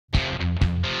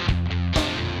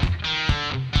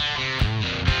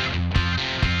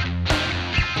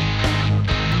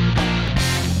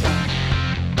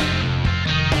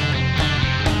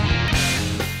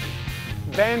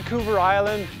Vancouver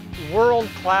Island,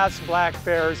 world-class black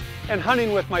bears, and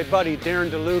hunting with my buddy Darren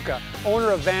DeLuca,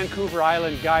 owner of Vancouver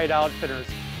Island Guide Outfitters.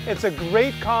 It's a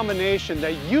great combination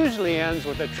that usually ends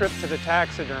with a trip to the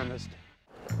taxidermist.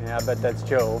 Yeah, I bet that's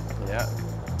Joe. Yeah,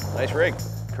 nice rig.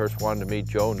 Of course, wanted to meet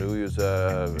Joe, knew he was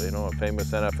a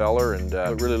famous NFLer,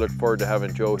 and really look forward to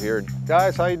having Joe here.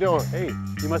 Guys, how you doing? Hey,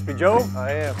 you must be Joe?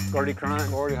 I am. Gordy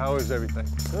Krahn. Gordy, how is everything?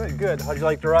 Good, good. How'd you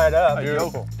like to ride up?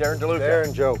 Beautiful. Darren DeLuca.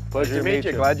 Darren, Joe. Pleasure to meet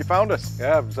you. Glad you found us.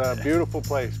 Yeah, it's a beautiful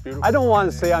place. Beautiful. I don't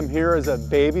want to say I'm here as a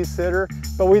babysitter,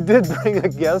 but we did bring a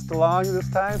guest along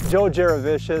this time. Joe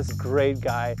Jurevicius, great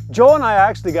guy. Joe and I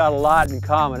actually got a lot in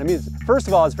common. I mean, first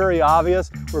of all, it's very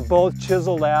obvious. We're both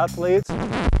chiseled athletes.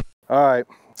 All right,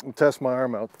 I'll test my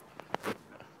arm out.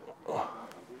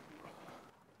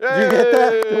 Did you get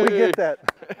that? Did we get that?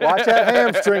 Watch that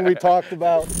hamstring we talked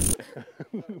about.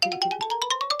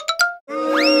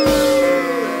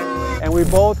 And we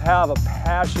both have a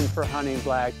passion for hunting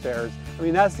black bears. I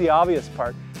mean, that's the obvious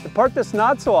part. The part that's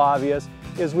not so obvious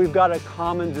is we've got a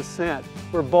common descent.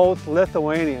 We're both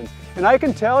Lithuanians. And I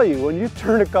can tell you, when you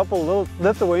turn a couple little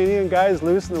Lithuanian guys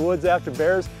loose in the woods after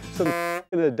bears, something's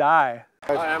gonna die.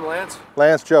 Hi, I'm Lance.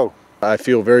 Lance, Joe. I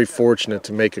feel very fortunate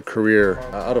to make a career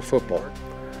out of football.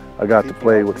 I got to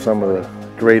play with some of the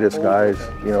greatest guys,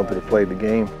 that have played the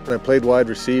game. I played wide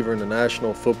receiver in the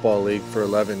National Football League for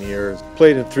 11 years.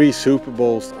 Played in 3 Super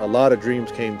Bowls. A lot of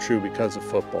dreams came true because of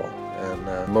football. And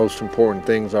the most important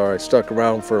things are I stuck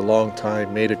around for a long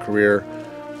time, made a career,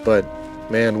 but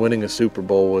man, winning a Super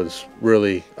Bowl was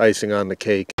really icing on the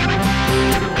cake.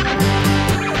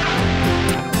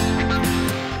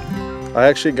 I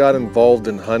actually got involved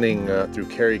in hunting through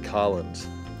Kerry Collins.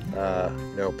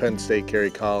 Penn State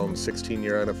Kerry Collins,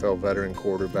 16-year NFL veteran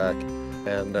quarterback.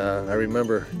 And I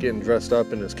remember getting dressed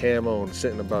up in his camo and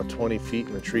sitting about 20 feet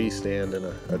in a tree stand and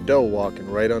a doe walking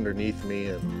right underneath me,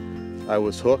 and I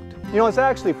was hooked. It's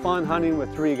actually fun hunting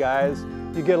with 3 guys.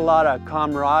 You get a lot of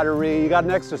camaraderie, you got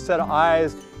an extra set of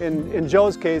eyes. In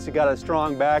Joe's case, you got a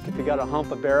strong back if you got to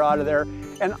hump a bear out of there.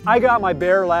 And I got my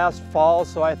bear last fall,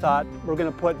 so I thought we're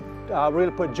gonna put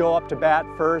Joe up to bat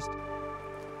first.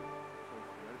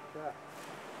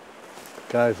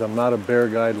 Guys, I'm not a bear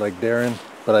guide like Darren,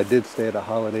 but I did stay at a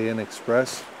Holiday Inn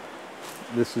Express.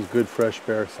 This is good fresh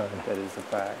bear sign. That is a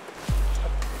fact.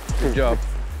 Good job.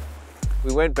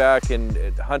 We went back and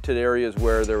hunted areas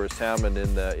where there was salmon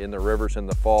in the rivers in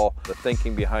the fall. The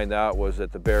thinking behind that was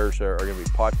that the bears are going to be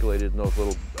populated in those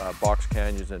little box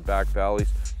canyons and back valleys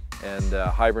and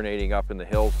hibernating up in the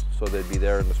hills, so they'd be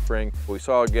there in the spring. We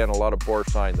saw again a lot of boar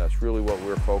sign. That's really what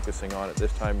we're focusing on at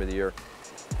this time of the year.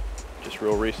 Just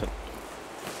real recent,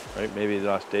 right? Maybe the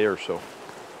last day or so.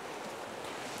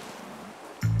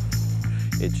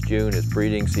 It's June, it's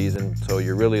breeding season, so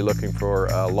you're really looking for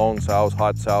lone sows,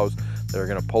 hot sows that are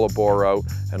going to pull a boar out,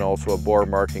 and also a boar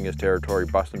marking his territory,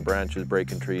 busting branches,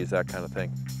 breaking trees, that kind of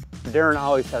thing. Darren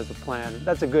always has a plan.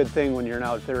 That's a good thing when you're an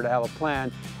outfitter to have a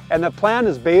plan. And the plan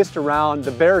is based around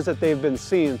the bears that they've been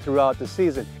seeing throughout the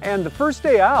season. And the first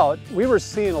day out, we were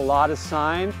seeing a lot of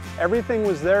sign. Everything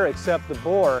was there except the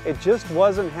boar. It just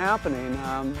wasn't happening.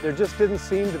 There just didn't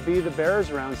seem to be the bears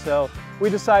around. So we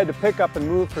decided to pick up and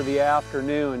move for the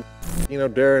afternoon.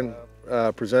 Darren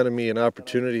presented me an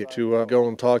opportunity to go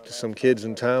and talk to some kids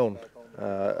in town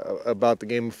about the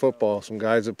game of football, some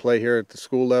guys that play here at the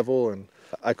school level, and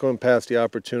I couldn't pass the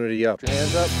opportunity up.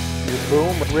 Hands up, just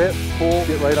boom, rip, pull,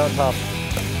 get right on top of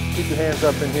it. Keep your hands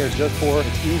up in here just for it.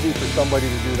 It's easy for somebody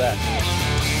to do that.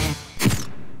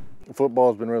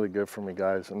 Football's been really good for me,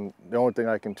 guys, and the only thing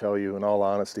I can tell you in all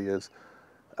honesty is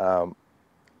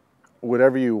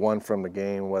whatever you want from the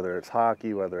game, whether it's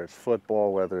hockey, whether it's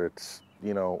football, whether it's,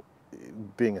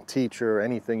 being a teacher,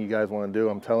 anything you guys want to do,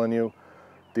 I'm telling you,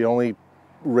 the only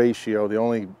ratio, the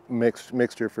only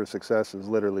mixture for success is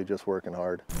literally just working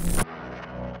hard.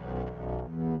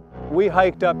 We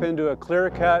hiked up into a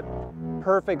clear cut,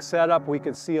 perfect setup. We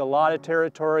could see a lot of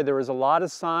territory. There was a lot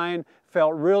of sign,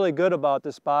 felt really good about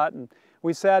the spot, and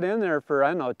we sat in there for,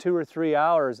 2 or 3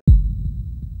 hours.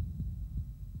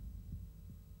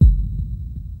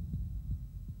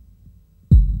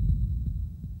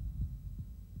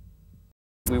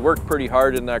 We worked pretty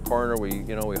hard in that corner. We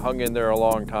hung in there a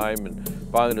long time and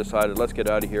finally decided, let's get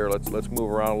out of here. Let's move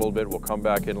around a little bit. We'll come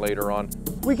back in later on.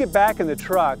 We get back in the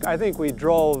truck. I think we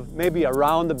drove maybe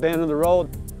around the bend of the road.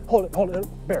 Hold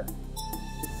it, bear.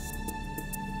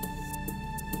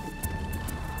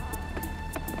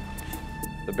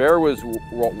 The bear was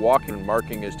walking and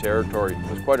marking his territory. It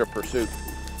was quite a pursuit.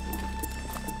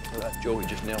 Look at that, Joey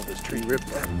just nailed this tree. Ripped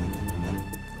that.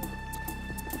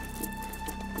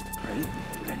 Ready?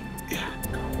 Ready?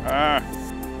 Yeah.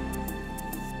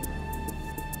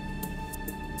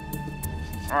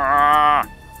 Ah.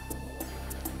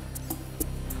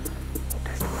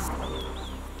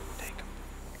 Take him.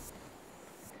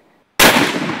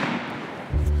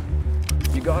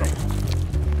 You got him.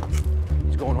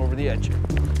 He's going over the edge.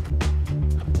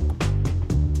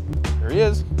 There he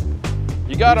is.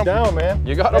 You got him. Down, man.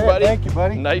 You got him, buddy. Thank you,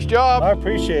 buddy. Nice job. I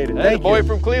appreciate it. Hey, Thank the boy you.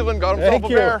 from Cleveland got himself a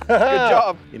bear. Good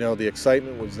job. You know, the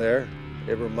excitement was there.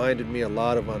 It reminded me a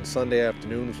lot of on Sunday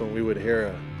afternoons when we would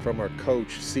hear from our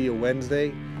coach, "See you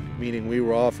Wednesday," meaning we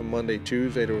were off on Monday,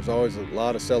 Tuesday. There was always a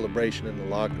lot of celebration in the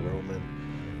locker room, and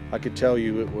I could tell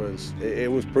you it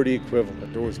was pretty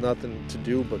equivalent. There was nothing to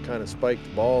do but kind of spike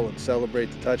the ball and celebrate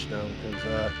the touchdown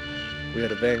because we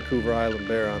had a Vancouver Island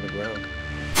bear on the ground.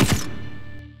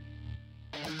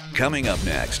 Coming up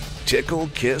next, tickle,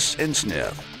 kiss, and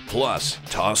sniff. Plus,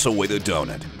 toss away the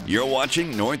donut. You're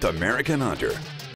watching North American Hunter